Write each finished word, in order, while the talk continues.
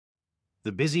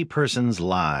The Busy Person's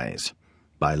Lies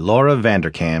by Laura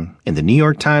Vanderkam in the New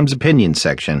York Times opinion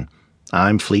section.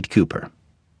 I'm Fleet Cooper.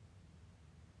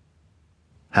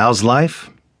 How's life?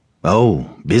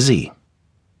 Oh, busy.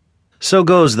 So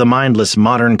goes the mindless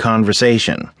modern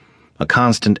conversation, a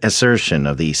constant assertion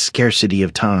of the scarcity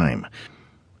of time.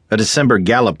 A December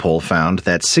Gallup poll found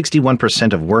that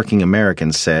 61% of working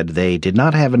Americans said they did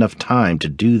not have enough time to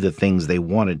do the things they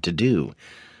wanted to do.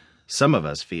 Some of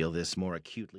us feel this more acutely.